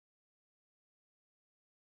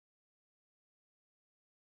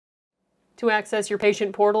To access your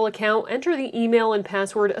patient portal account, enter the email and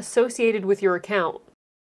password associated with your account.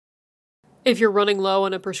 If you're running low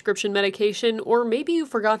on a prescription medication, or maybe you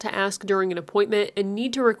forgot to ask during an appointment and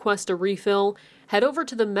need to request a refill, head over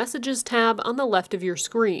to the Messages tab on the left of your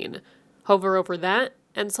screen. Hover over that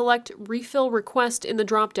and select Refill Request in the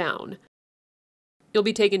drop-down. You'll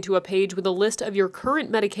be taken to a page with a list of your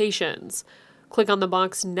current medications. Click on the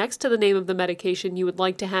box next to the name of the medication you would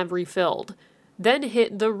like to have refilled. Then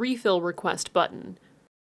hit the Refill Request button.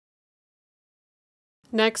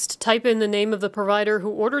 Next, type in the name of the provider who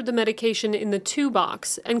ordered the medication in the To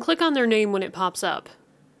box and click on their name when it pops up.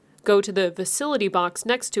 Go to the Facility box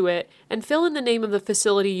next to it and fill in the name of the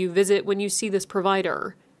facility you visit when you see this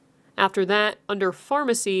provider. After that, under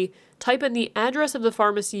Pharmacy, type in the address of the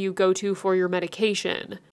pharmacy you go to for your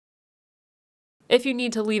medication. If you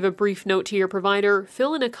need to leave a brief note to your provider,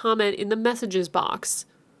 fill in a comment in the Messages box.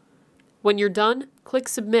 When you're done, click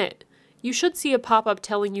Submit. You should see a pop-up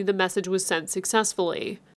telling you the message was sent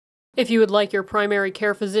successfully. If you would like your primary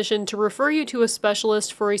care physician to refer you to a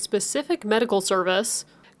specialist for a specific medical service,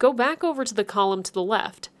 go back over to the column to the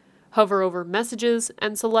left, hover over Messages,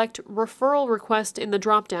 and select Referral Request in the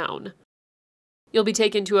drop-down. You'll be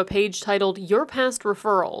taken to a page titled Your Past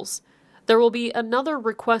Referrals. There will be another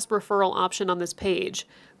Request Referral option on this page.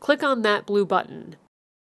 Click on that blue button.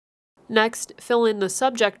 Next, fill in the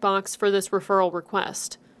subject box for this referral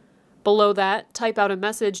request. Below that, type out a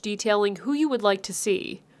message detailing who you would like to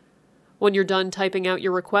see. When you're done typing out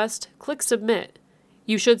your request, click Submit.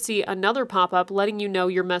 You should see another pop-up letting you know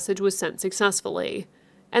your message was sent successfully.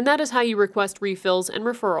 And that is how you request refills and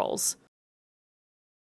referrals.